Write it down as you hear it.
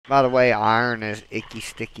By the way, iron is icky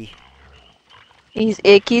sticky. He's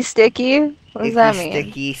icky sticky? What does that mean?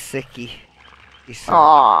 Sticky sicky.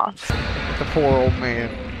 Aww. The poor old man.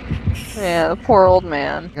 Yeah, the poor old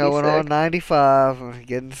man. Going on 95,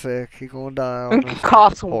 getting sick. He's gonna die on us.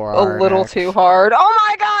 Coughs a little too hard. Oh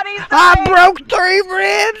my god, he's dying! I broke 3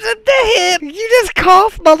 ribs at the hip! You just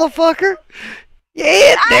cough, motherfucker! You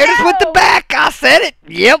hit there just with the back! I said it!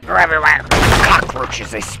 Yep, they're everywhere.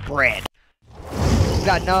 Cockroaches, they spread. You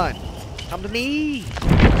got none. Come to me!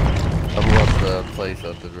 I've lost the place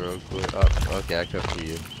up the real quick. Oh, okay, I come to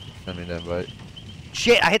you. Send me the invite.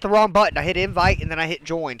 Shit, I hit the wrong button. I hit invite and then I hit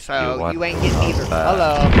join, so you ain't getting either.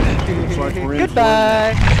 Hello.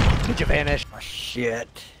 Goodbye. Did you finish? Oh, shit.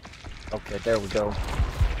 Okay, there we go.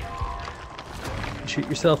 Shoot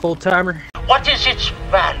yourself, old timer. What is its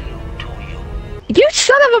value to you? You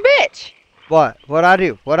son of a bitch! What? What'd I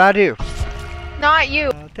do? What'd I do? Not you.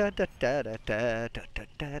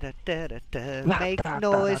 Make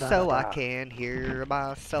noise so I can hear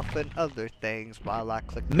myself and other things while I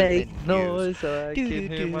click the Make menus. noise so I can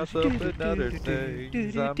hear myself and other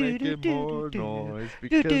things. I'm making more noise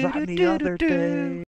because I'm the other thing.